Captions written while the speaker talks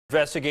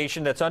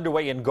Investigation that's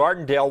underway in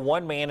Gardendale.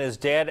 One man is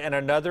dead and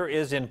another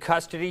is in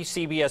custody.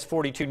 CBS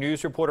 42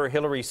 News reporter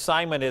Hillary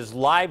Simon is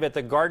live at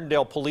the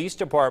Gardendale Police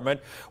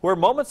Department, where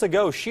moments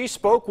ago she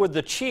spoke with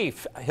the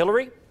chief.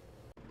 Hillary?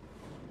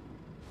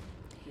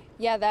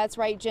 Yeah, that's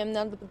right, Jim.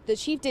 Now, the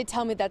chief did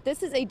tell me that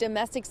this is a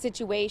domestic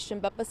situation,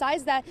 but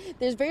besides that,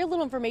 there's very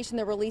little information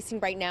they're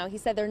releasing right now. He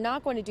said they're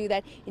not going to do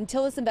that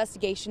until this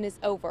investigation is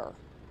over.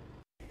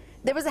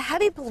 There was a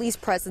heavy police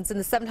presence in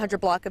the 700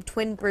 block of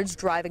Twin Bridge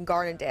Drive in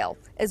Gardendale,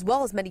 as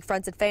well as many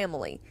friends and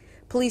family.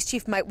 Police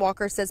Chief Mike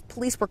Walker says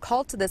police were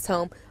called to this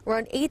home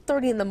around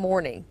 8:30 in the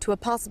morning to a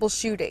possible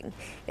shooting,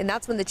 and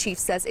that's when the chief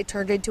says it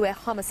turned into a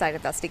homicide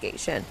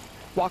investigation.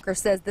 Walker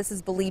says this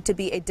is believed to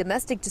be a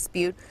domestic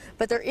dispute,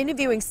 but they're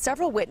interviewing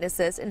several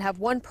witnesses and have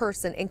one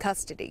person in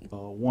custody.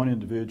 One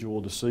individual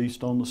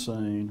deceased on the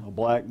scene, a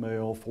black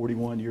male,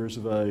 41 years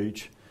of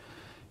age.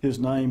 His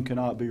name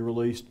cannot be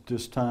released at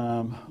this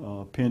time,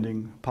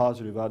 pending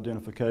positive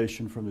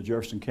identification from the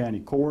Jefferson County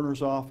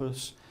Coroner's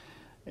Office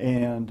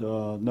and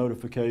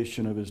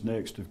notification of his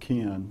next of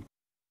kin.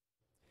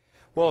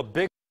 Well, a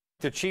big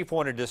the chief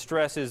wanted to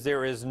stress is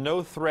there is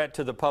no threat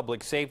to the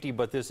public safety,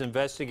 but this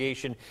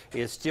investigation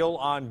is still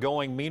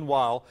ongoing.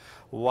 Meanwhile,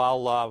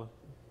 while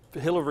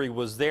Hillary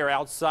was there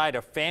outside,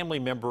 a family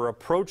member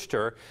approached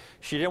her.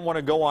 She didn't want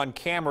to go on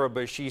camera,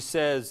 but she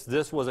says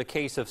this was a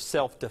case of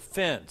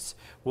self-defense.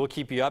 We'll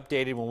keep you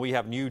updated when we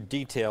have new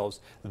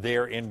details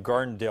there in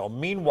Gardendale.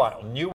 Meanwhile, new